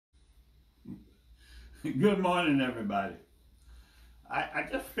Good morning, everybody. I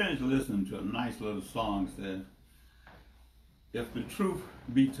just finished listening to a nice little song that says, if the truth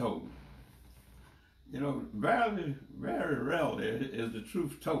be told. Very, very rarely is the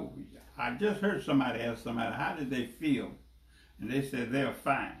truth told. I just heard somebody ask somebody, how did they feel? And they said they're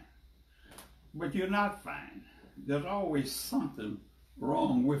fine. But you're not fine. There's always something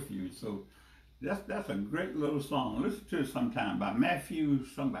wrong with you. So that's a great little song. Listen to it sometime by Matthew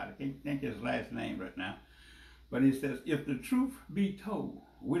somebody. I can't think his last name right now. But he says, if the truth be told,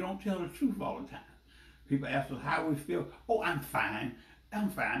 we don't tell the truth all the time. People ask us how we feel. Oh, I'm fine,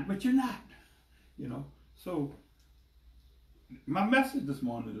 but you're not. So my message this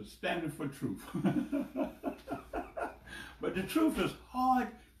morning is standing for truth. But the truth is hard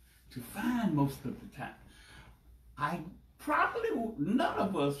to find most of the time. None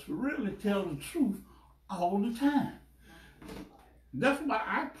of us really tell the truth all the time. That's why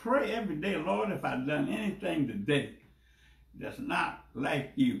I pray every day, Lord, if I've done anything today that's not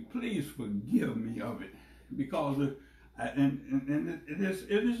like you, please forgive me of it. Because it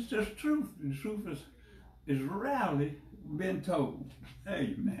is just truth. The truth is rarely been told.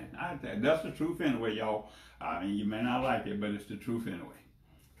 Amen. That's the truth anyway, y'all. You may not like it, but it's the truth anyway.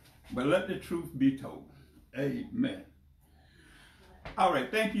 But let the truth be told. Amen. All right,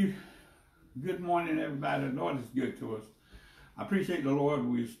 thank you. Good morning, everybody. The Lord is good to us. I appreciate the Lord.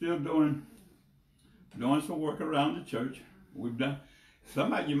 We're still doing some work around the church. We've done.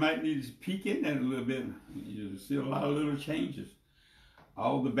 Somebody, you might need to peek in there a little bit. You see a lot of little changes.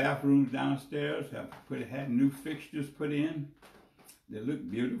 All the bathrooms downstairs had new fixtures put in. They look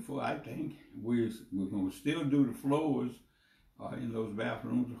beautiful, I think. We're going to still do the floors in those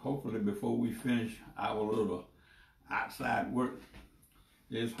bathrooms, hopefully before we finish our little outside work.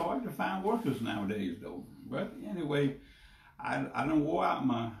 It's hard to find workers nowadays, though. But anyway, I done wore out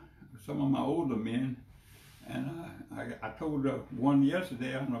some of my older men, and I told one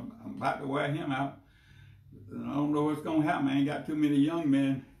yesterday I'm about to wear him out. I don't know what's going to happen. I ain't got too many young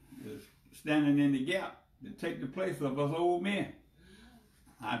men standing in the gap to take the place of us old men.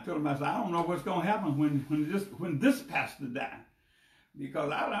 I told him, I said, I don't know what's going to happen when this pastor dies, because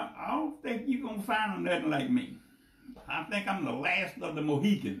I don't think you're going to find nothing like me. I think I'm the last of the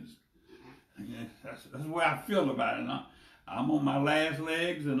Mohicans. That's the way I feel about it. I'm on my last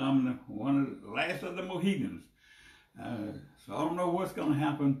legs, and I'm one of the last of the Mohicans. So I don't know what's going to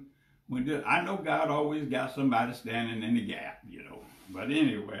happen. I know God always got somebody standing in the gap, But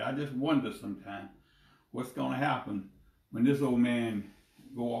anyway, I just wonder sometimes what's going to happen when this old man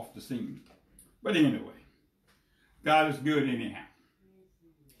go off the scene. But anyway, God is good anyhow.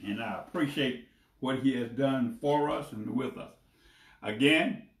 And I appreciate what he has done for us and with us.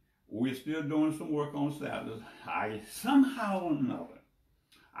 Again, we're still doing some work on Saturdays. Somehow or another,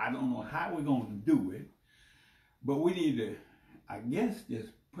 I don't know how we're going to do it, but we need to, I guess, just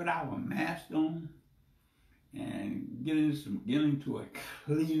put our mask on and get into a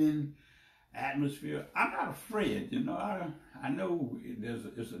cleaning atmosphere. I'm not afraid, I know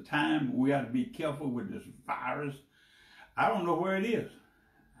it's a time we got to be careful with this virus. I don't know where it is.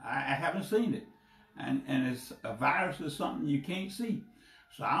 I haven't seen it. And it's a virus is something you can't see.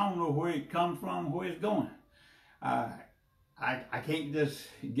 So I don't know where it comes from, where it's going. I can't just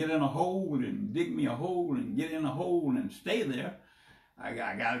get in a hole and dig me a hole and get in a hole and stay there. I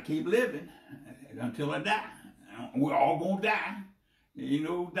got to keep living until I die. We're all going to die. Ain't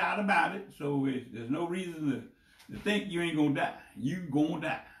no doubt about it. So there's no reason to think you ain't going to die. You going to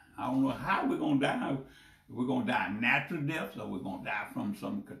die. I don't know how we're going to die. We're going to die natural deaths, or we're going to die from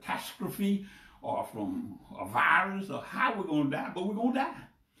some catastrophe, or from a virus, or how we're going to die, but we're going to die.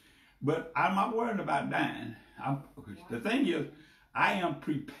 But I'm not worried about dying. The thing is, I am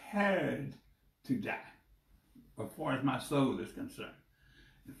prepared to die as far as my soul is concerned.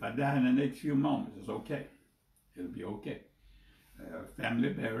 If I die in the next few moments, it's okay. It'll be okay. Family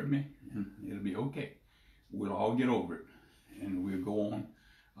buried me, and it'll be okay. We'll all get over it, and we'll go on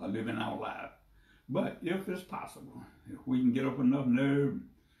living our lives. But if it's possible, if we can get up enough nerve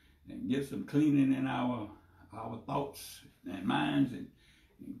and get some cleaning in our thoughts and minds, and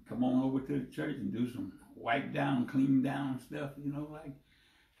come on over to the church and do some wipe down, clean down stuff,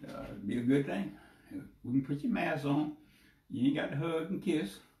 it'd be a good thing. We can put your mask on. You ain't got to hug and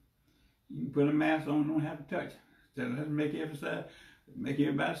kiss. You can put a mask on, don't have to touch. Instead of let's make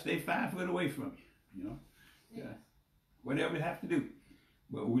everybody stay 5 foot away from you, whatever we have to do.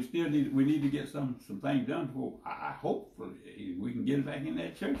 But we need to get some things done before, hopefully, we can get back in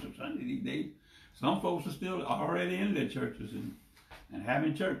that church on Sunday these days. Some folks are still already in their churches and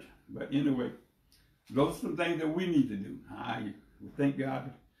having church. But anyway, those are some things that we need to do. I thank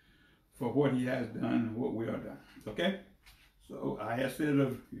God for what he has done and what we are done. Okay? So I have said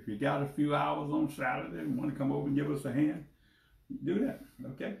if you got a few hours on Saturday and want to come over and give us a hand, do that.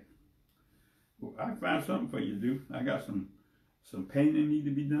 Okay? Well, I can find something for you to do. I got some painting need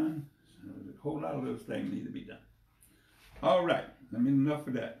to be done. A whole lot of those things need to be done. All right. I mean, enough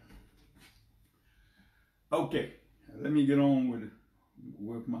of that. Okay. Let me get on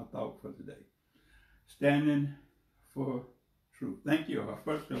with my thought for today. Standing for truth. Thank you.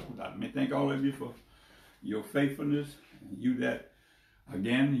 First of all, let me thank all of you for your faithfulness. You that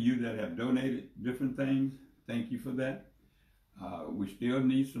have donated different things. Thank you for that. We still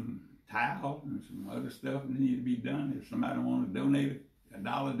need some tile and some other stuff that need to be done. If somebody wants to donate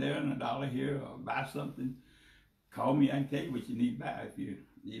 $1 there and $1 here or buy something, call me. I can tell you what you need to buy. If you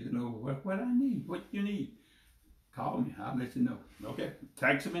need to know what I need, what you need, call me. I'll let you know. Okay?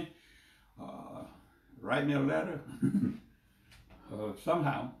 Text me. Write me a letter.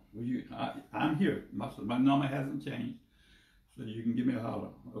 Somehow, I'm here. My number hasn't changed, so you can give me a holler.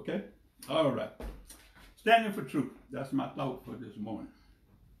 Okay? All right. Standing for truth. That's my thought for this morning.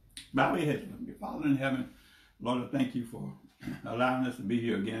 Bow your heads with me. Father in heaven, Lord, I thank you for allowing us to be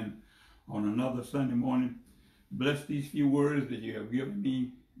here again on another Sunday morning. Bless these few words that you have given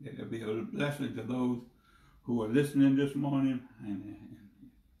me, that they'll be a blessing to those who are listening this morning and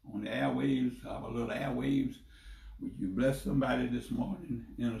on the airwaves, our little airwaves. Would you bless somebody this morning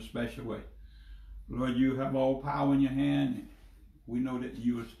in a special way? Lord, you have all power in your hand. We know that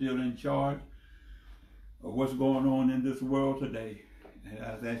you are still in charge of what's going on in this world today. And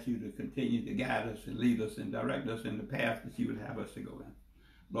I ask you to continue to guide us and lead us and direct us in the path that you would have us to go in.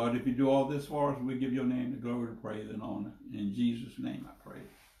 Lord, if you do all this for us, we give your name the glory, the praise, and honor. In Jesus' name I pray.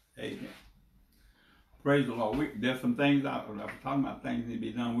 Amen. Praise the Lord. There's some things, I was talking about things that need to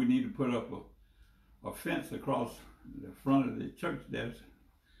be done. We need to put up a fence across the front of the church there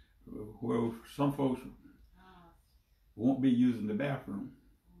where some folks won't be using the bathroom.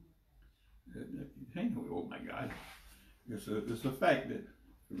 Oh my God. It's a fact that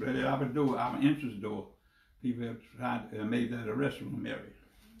right at our door, our entrance door, people have tried to make that a restroom area.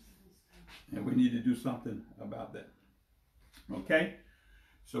 And we need to do something about that. Okay?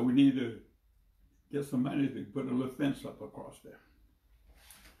 So we need to get some money to put a little fence up across there.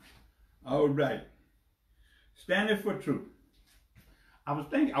 All right. Standing for truth. I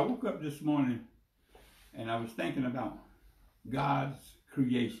woke up this morning and I was thinking about God's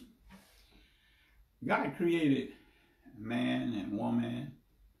creation. God created man and woman,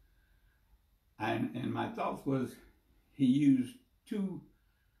 and my thoughts was he used two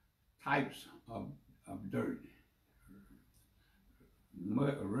types of dirt,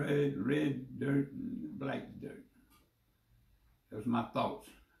 red dirt and black dirt. That was my thoughts.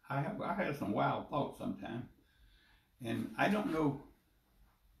 I had some wild thoughts sometimes, and I don't know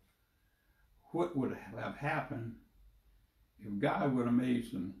what would have happened if God would have made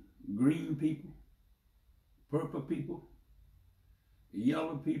some green people, purple people,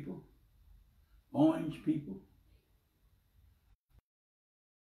 yellow people, orange people.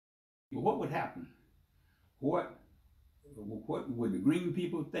 What would happen? What would the green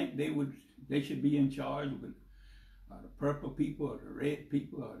people think they should be in charge with? The purple people or the red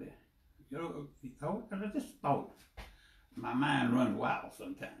people or I just thought. My mind runs wild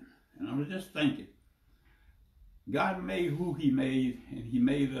sometimes. And I was just thinking. God made who he made, and he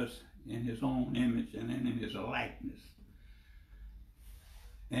made us in his own image and in his likeness.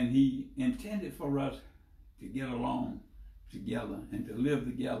 And he intended for us to get along together and to live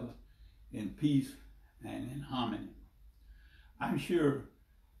together in peace and in harmony. I'm sure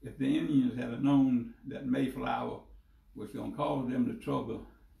if the Indians had known that Mayflower was going to cause them the trouble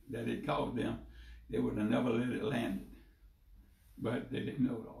that it caused them, they would have never let it land. But they didn't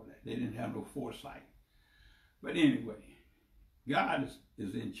know all that. They didn't have no foresight. But anyway, God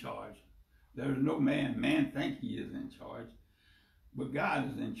is in charge. There is no man. Man thinks he is in charge. But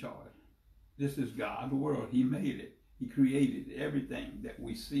God is in charge. This is God's world. He made it. He created everything that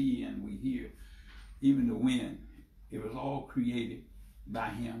we see and we hear. Even the wind. It was all created by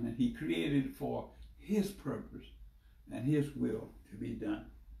him. And he created it for his purpose and his will to be done.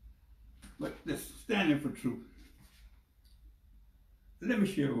 But this standing for truth. Let me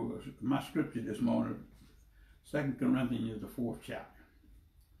share my scripture this morning. 2 Corinthians, the 4th chapter.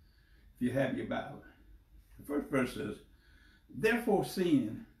 If you have your Bible. The first verse says, "Therefore,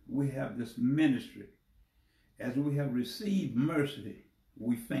 seeing we have this ministry, as we have received mercy,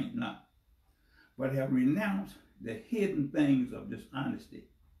 we faint not, but have renounced the hidden things of dishonesty,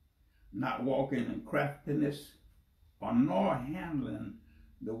 not walking in craftiness, or nor handling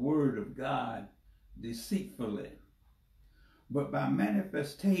the word of God deceitfully, but by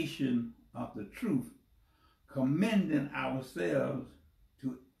manifestation of the truth, commending ourselves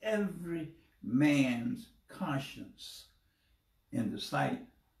to every man's conscience in the sight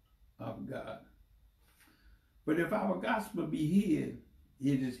of God. But if our gospel be hid,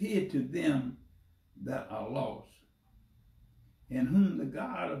 it is hid to them that are lost, in whom the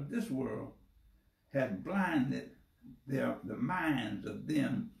God of this world hath blinded the minds of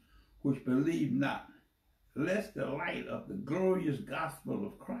them which believe not, lest the light of the glorious gospel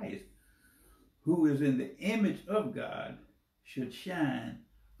of Christ, who is in the image of God, should shine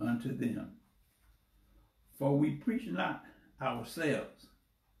unto them. For we preach not ourselves,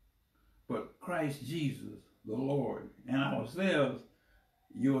 but Christ Jesus the Lord, and ourselves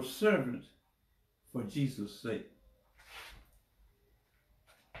your servants for Jesus' sake.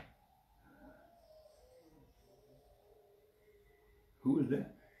 Who is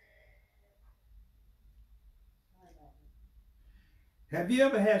that? Have you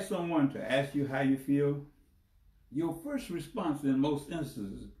ever had someone to ask you how you feel? Your first response in most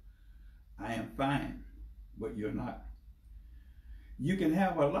instances, I am fine, but you're not. You can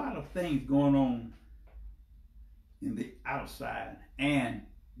have a lot of things going on in the outside and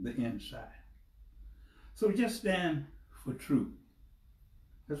the inside. So just stand for truth.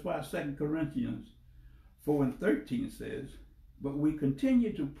 That's why 2 Corinthians 4:13 says, but we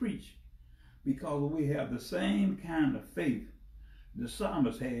continue to preach because we have the same kind of faith the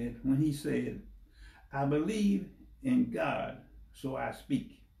psalmist had when he said, I believe in God, so I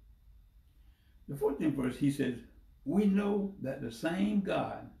speak. The 14th verse, he says, we know that the same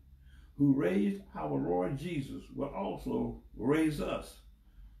God who raised our Lord Jesus will also raise us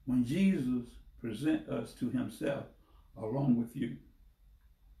when Jesus presents us to himself along with you.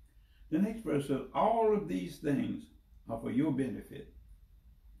 The next verse says, all of these things are for your benefit,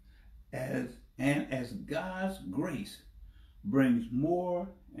 as God's grace brings more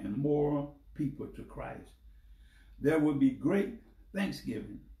and more people to Christ, there will be great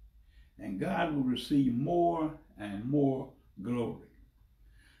thanksgiving, and God will receive more and more glory.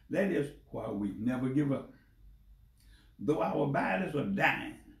 That is why we never give up. Though our bodies are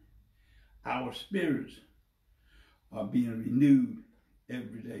dying, our spirits are being renewed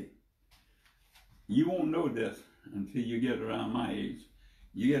every day. You won't know this until you get around my age.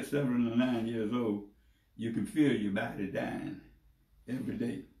 You get 7 or 9 years old, you can feel your body dying every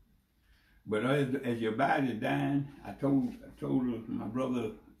day. But as your body dying, I told my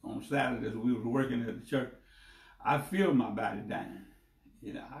brother on Saturdays we was working at the church, I feel my body dying.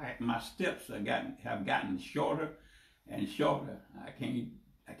 You know, my steps have gotten shorter and shorter. I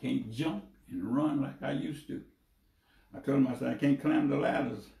can't jump and run like I used to. I told him, I said, I can't climb the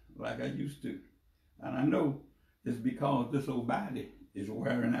ladders like I used to. And I know it's because this old body is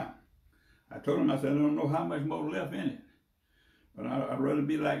wearing out. I told him, I said, I don't know how much more left in it. But I'd rather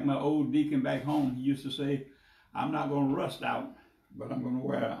be like my old deacon back home. He used to say, I'm not going to rust out, but I'm going to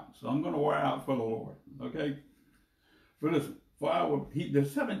wear out. So I'm going to wear out for the Lord, okay? But listen, the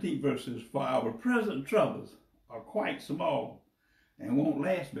 17th verse says, for our present troubles are quite small and won't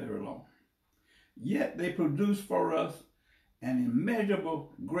last very long. Yet they produce for us an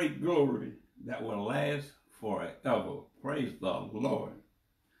immeasurable great glory that will last forever. Praise the Lord.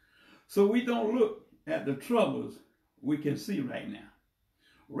 So we don't look at the troubles we can see right now.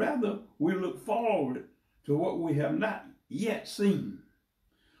 Rather, we look forward to what we have not yet seen.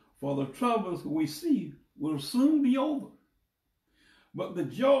 For the troubles we see will soon be over, but the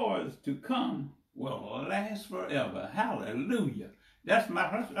joys to come will last forever. Hallelujah.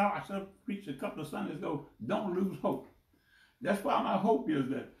 I said preached a couple of Sundays ago, don't lose hope. That's why my hope is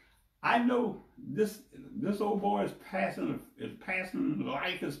that I know this old boy is passing,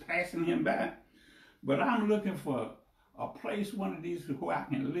 life is passing him by, but I'm looking for a place, one of these, where I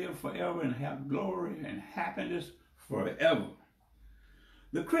can live forever and have glory and happiness forever.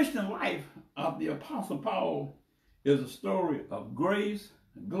 The Christian life of the Apostle Paul is a story of grace,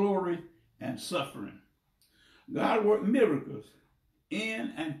 glory, and suffering. God worked miracles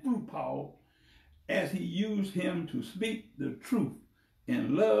in and through Paul as he used him to speak the truth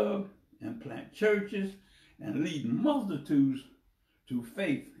in love and plant churches and lead multitudes to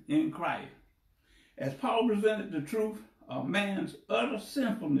faith in Christ. As Paul presented the truth of man's utter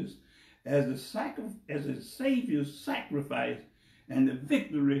sinfulness as a Savior's sacrifice and the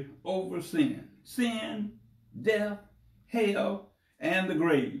victory over sin, death, hell, and the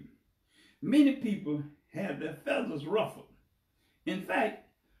grave. Many people had their feathers ruffled. In fact,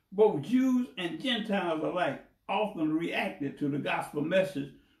 both Jews and Gentiles alike often reacted to the gospel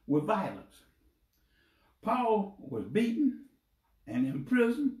message with violence. Paul was beaten and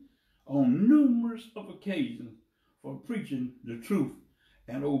imprisoned on numerous occasions for preaching the truth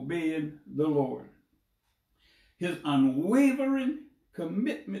and obeying the Lord. His unwavering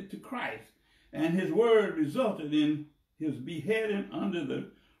commitment to Christ and his word resulted in his beheading under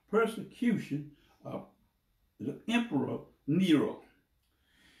the persecution of the Emperor Nero.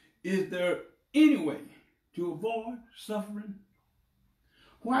 Is there any way to avoid suffering?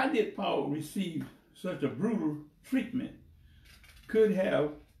 Why did Paul receive such a brutal treatment? Could he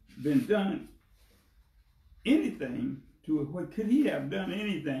have done anything to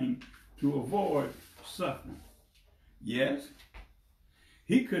avoid suffering? Yes,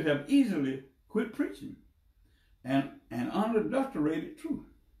 he could have easily quit preaching and unadulterated truth.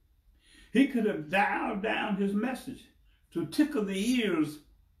 He could have dialed down his message to tickle the ears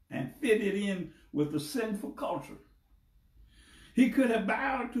and fit it in with the sinful culture. He could have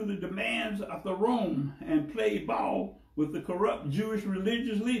bowed to the demands of the Rome and played ball with the corrupt Jewish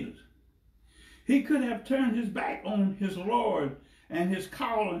religious leaders. He could have turned his back on his Lord and his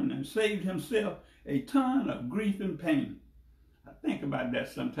calling and saved himself a ton of grief and pain. I think about that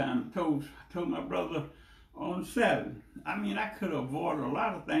sometimes. I told my brother on Saturday, I mean, I could have avoided a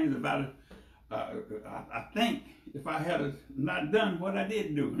lot of things about it. I think if I had not done what I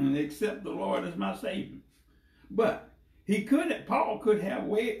did do and accept the Lord as my Savior. But Paul could have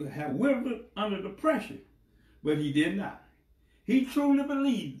withered under the pressure, but he did not. He truly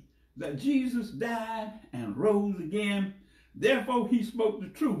believed that Jesus died and rose again. Therefore, he spoke the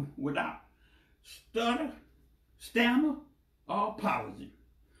truth without stutter, stammer, or apology,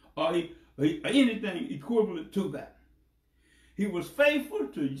 or anything equivalent to that. He was faithful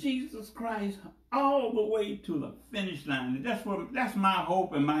to Jesus Christ all the way to the finish line. And that's my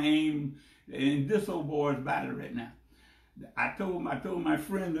hope and my aim in this old boy's body right now. I told my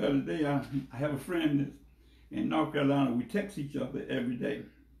friend the other day, I have a friend that's in North Carolina. We text each other every day.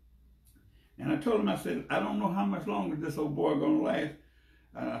 And I told him, I said, I don't know how much longer this old boy gonna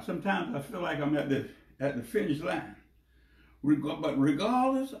last. Sometimes I feel like I'm at the finish line. But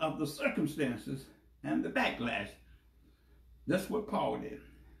regardless of the circumstances and the backlash, that's what Paul did.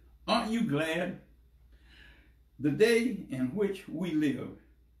 Aren't you glad? The day in which we live,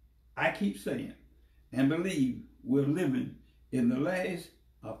 I keep saying and believe we're living in the last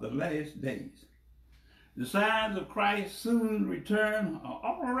of the last days. The signs of Christ's soon return are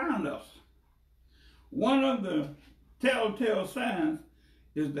all around us. One of the telltale signs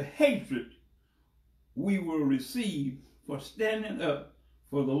is the hatred we will receive for standing up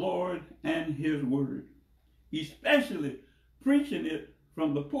for the Lord and his word, especially preaching it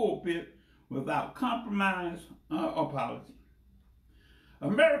from the pulpit without compromise or apology.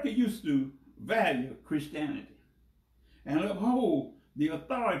 America used to value Christianity and uphold the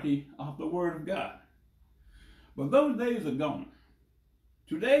authority of the Word of God. But those days are gone.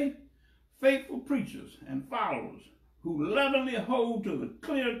 Today, faithful preachers and followers who lovingly hold to the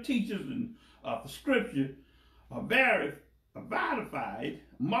clear teachings of the Scripture are vilified,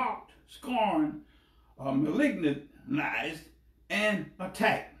 mocked, scorned, malignized, and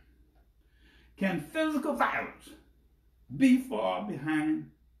attacked. Can physical violence be far behind?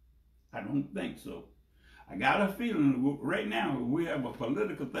 I don't think so. I got a feeling right now we have a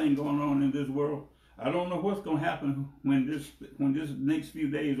political thing going on in this world. I don't know what's going to happen when this next few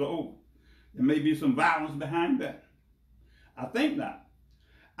days are over. There may be some violence behind that. I think not.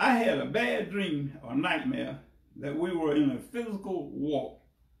 I had a bad dream or nightmare that we were in a physical war.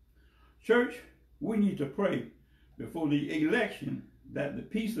 Church, we need to pray before the election that the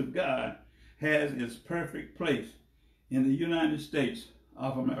peace of God has its perfect place in the United States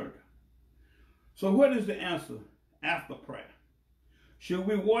of America. So what is the answer after prayer? Should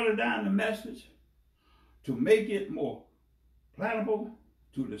we water down the message to make it more palatable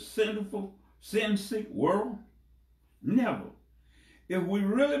to the sinful, sin-sick world? Never. If we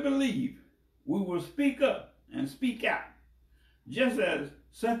really believe, we will speak up and speak out, just as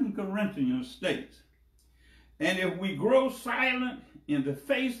 2 Corinthians states. And if we grow silent in the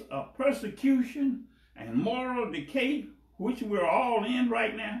face of persecution and moral decay, which we're all in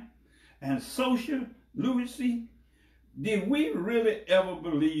right now, and social lunacy, did we really ever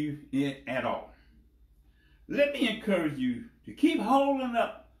believe it at all? Let me encourage you to keep holding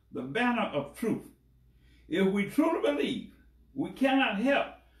up the banner of truth. If we truly believe, we cannot help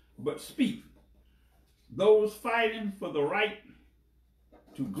but speak. Those fighting for the right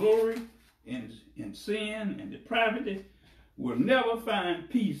to glory in sin and depravity will never find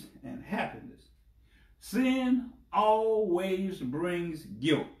peace and happiness. Sin always brings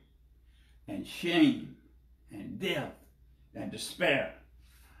guilt and shame and death and despair,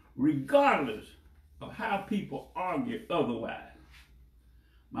 regardless of how people argue otherwise.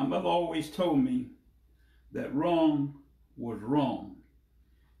 My mother always told me that wrong was wrong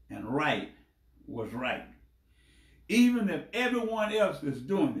and right was right. Even if everyone else is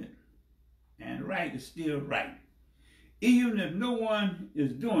doing it, and right is still right. Even if no one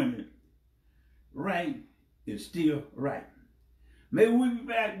is doing it, right is still right. May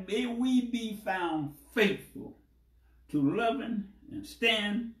we be found faithful to loving and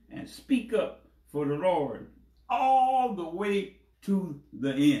stand and speak up for the Lord all the way to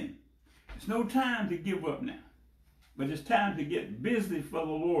the end. It's no time to give up now, but it's time to get busy for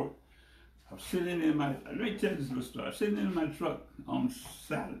the Lord. I was sitting in my, let me tell you this little story. I was sitting in my truck on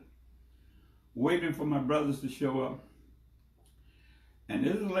Saturday, waiting for my brothers to show up. And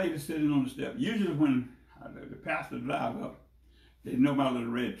there's a lady sitting on the step. Usually when the pastor drive up, they know my little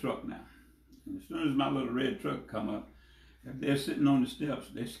red truck now. And as soon as my little red truck come up, if they're sitting on the steps,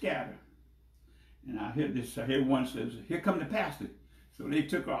 they scatter. And I hear one says, "Here come the pastor." So they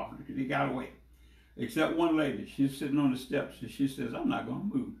took off. They got away. Except one lady. She's sitting on the steps. And she says, "I'm not going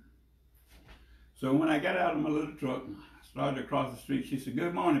to move." So when I got out of my little truck, I started across the street. She said,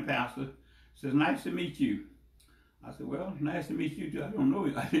 "Good morning, Pastor." She says, "Nice to meet you." I said, "Well, nice to meet you too." I don't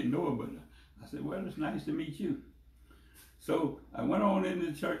know. I didn't know her, but I said, "Well, it's nice to meet you." So I went on into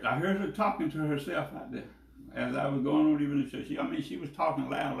the church. I heard her talking to herself out there as I was going on even to church. She was talking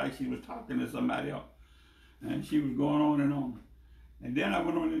loud like she was talking to somebody else. And she was going on and on. And then I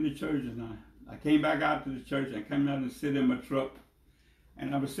went on into church and I came back out to the church. I came out and sit in my truck.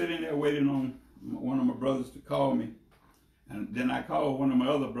 And I was sitting there waiting on one of my brothers to call me. And then I called one of my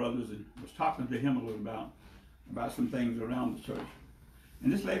other brothers and was talking to him a little about some things around the church.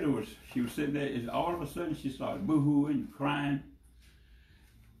 And this lady she was sitting there, and all of a sudden she started boo-hooing, crying.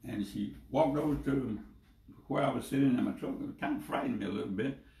 And she walked over to where I was sitting in my truck. It kind of frightened me a little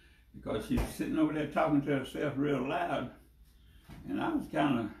bit because she was sitting over there talking to herself real loud. And I was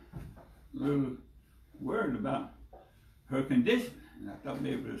kind of a little worried about her condition. And I thought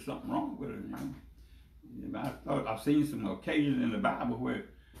maybe there's something wrong with her, you know. I thought I've seen some occasions in the Bible where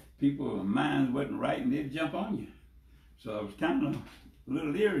people's minds wasn't right and they'd jump on you. So I was kind of a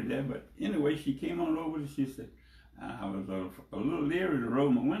little leery there, but anyway, she came on over and she said, I was a little leery to roll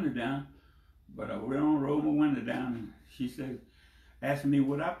my window down, but I went on, rolled my window down, and she said, asked me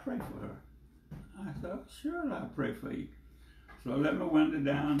would I pray for her. I said, sure, I'll pray for you. So I let my window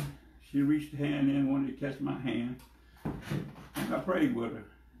down. She reached her hand in, wanted to catch my hand, and I prayed with her.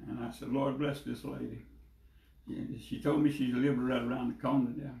 And I said, Lord, bless this lady. And she told me she lived right around the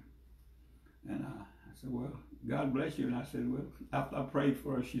corner there. And I said, well, God bless you. And I said, well, after I prayed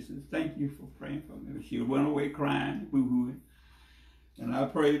for her, she said, thank you for praying for me. She went away crying, boo-hooing. And I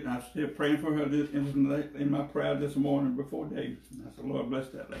prayed, and I was still praying for her in my prayer this morning before David. And I said, Lord, bless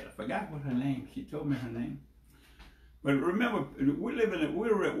that lady. I forgot what her name. She told me her name. But remember,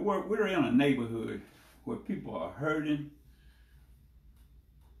 we're in a neighborhood where people are hurting,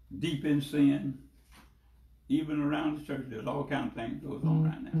 deep in sin. Even around the church, there's all kinds of things goes on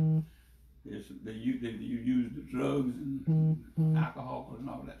right now. They use the drugs and alcohol and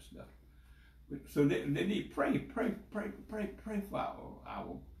all that stuff. So they need pray for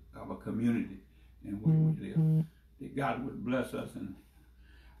our community and where we live. That God would bless us. And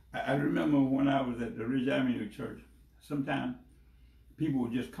I remember when I was at the Ridge Avenue Church, sometimes people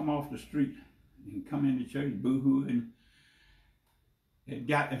would just come off the street and come into church, boo-hoo, and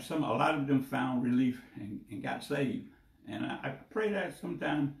a lot of them found relief and got saved. And I pray that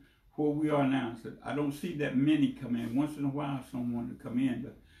sometime where we are now, so I don't see that many come in. Once in a while, someone to come in,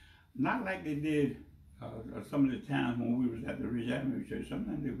 but not like they did some of the times when we was at the Ridge Avenue Church.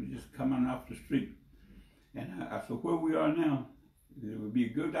 Sometimes they were just coming off the street. And so where we are now, it would be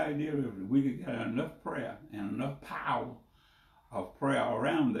a good idea if we could get enough prayer and enough power of prayer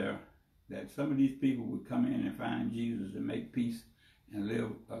around there that some of these people would come in and find Jesus and make peace and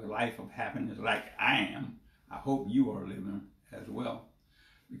live a life of happiness like I am. I hope you are living as well.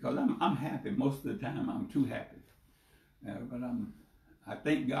 Because I'm happy. Most of the time I'm too happy. But I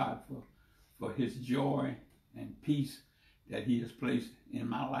thank God for his joy and peace that he has placed in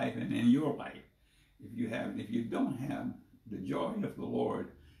my life and in your life. If you don't have the joy of the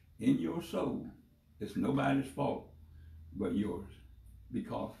Lord in your soul, it's nobody's fault but yours.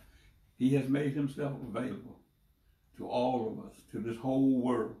 Because he has made himself available to all of us, to this whole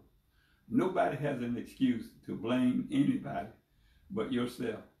world. Nobody has an excuse to blame anybody but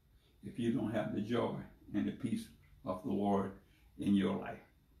yourself if you don't have the joy and the peace of the Lord in your life.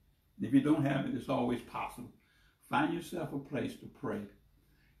 And if you don't have it, it's always possible. Find yourself a place to pray.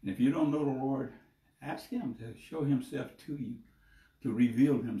 And if you don't know the Lord, ask him to show himself to you, to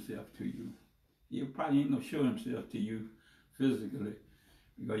reveal himself to you. He probably ain't going to show himself to you physically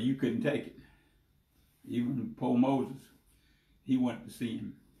because you couldn't take it. Even poor Moses, he went to see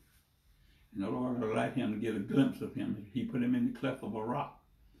him. And the Lord allowed him to get a glimpse of him. He put him in the cleft of a rock,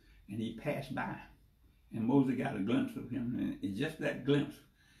 and he passed by. And Moses got a glimpse of him, and just that glimpse,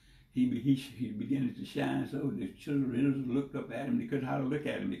 he began to shine so the children of Israel looked up at him. They couldn't hardly look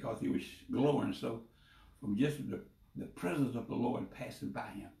at him because he was glowing so from just the presence of the Lord passing by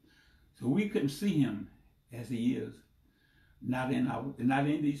him. So we couldn't see him as he is, not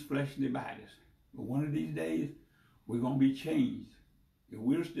in these fleshly bodies. But one of these days, we're going to be changed. If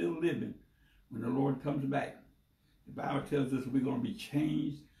we're still living when the Lord comes back, the Bible tells us we're going to be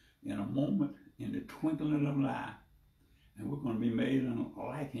changed in a moment, in the twinkling of an eye. And we're going to be made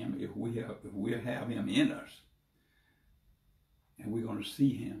like him if we have him in us. And we're going to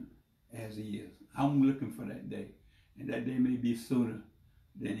see him as he is. I'm looking for that day. And that day may be sooner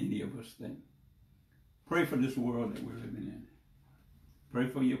than any of us think. Pray for this world that we're living in. Pray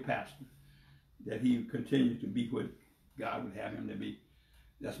for your pastor, that he continue to be what God would have him to be.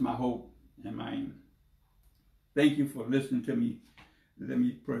 That's my hope and my aim. Thank you for listening to me. Let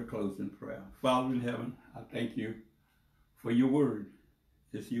me pray close in prayer. Father in heaven, I thank you for your word.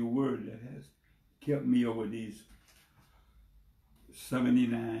 It's your word that has kept me over these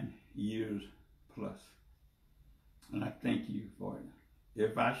 79 years plus. And I thank you for it.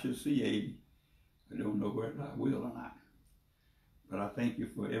 If I should see 80, I don't know whether I will or not. But I thank you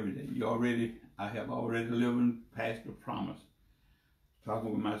for every day. I have already lived past the promise.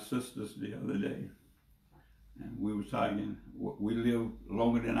 Talking with my sisters the other day, and we were talking, we live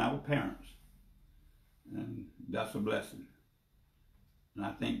longer than our parents. And that's a blessing. And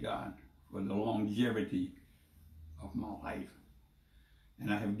I thank God for the longevity of my life.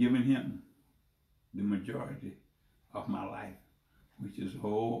 And I have given him the majority of my life, which is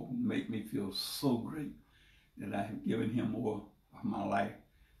make me feel so great that I have given him more of my life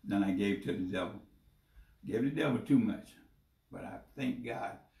than I gave to the devil. Gave the devil too much, but I thank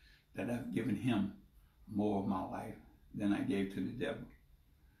God that I've given him more of my life than I gave to the devil.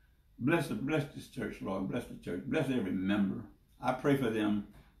 Bless this church, Lord. Bless the church. Bless every member. I pray for them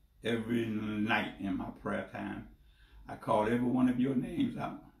every night in my prayer time. I call every one of your names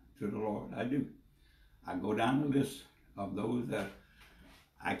out to the Lord. I do. I go down the list of those that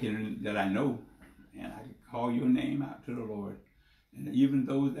I know, and I call your name out to the Lord. And even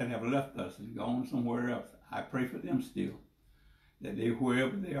those that have left us and gone somewhere else, I pray for them still, that they,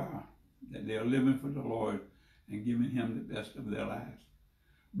 wherever they are, that they are living for the Lord and giving him the best of their lives.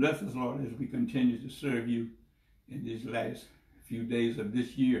 Bless us, Lord, as we continue to serve you in these last few days of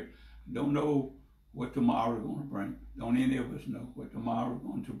this year. Don't know what tomorrow is going to bring. Don't any of us know what tomorrow is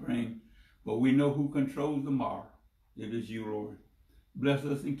going to bring, but we know who controls tomorrow. It is you, Lord. Bless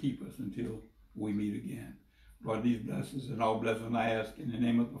us and keep us until we meet again. Lord, these blessings and all blessings I ask in the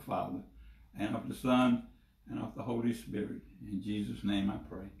name of the Father, and of the Son, and of the Holy Spirit. In Jesus' name I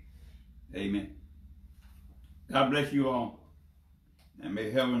pray. Amen. God bless you all, and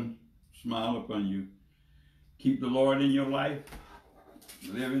may heaven smile upon you. Keep the Lord in your life,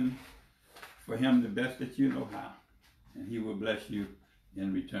 living for him the best that you know how, and he will bless you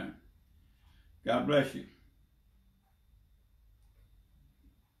in return. God bless you.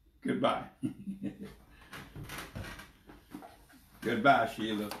 Goodbye. Goodbye,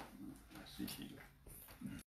 Sheila.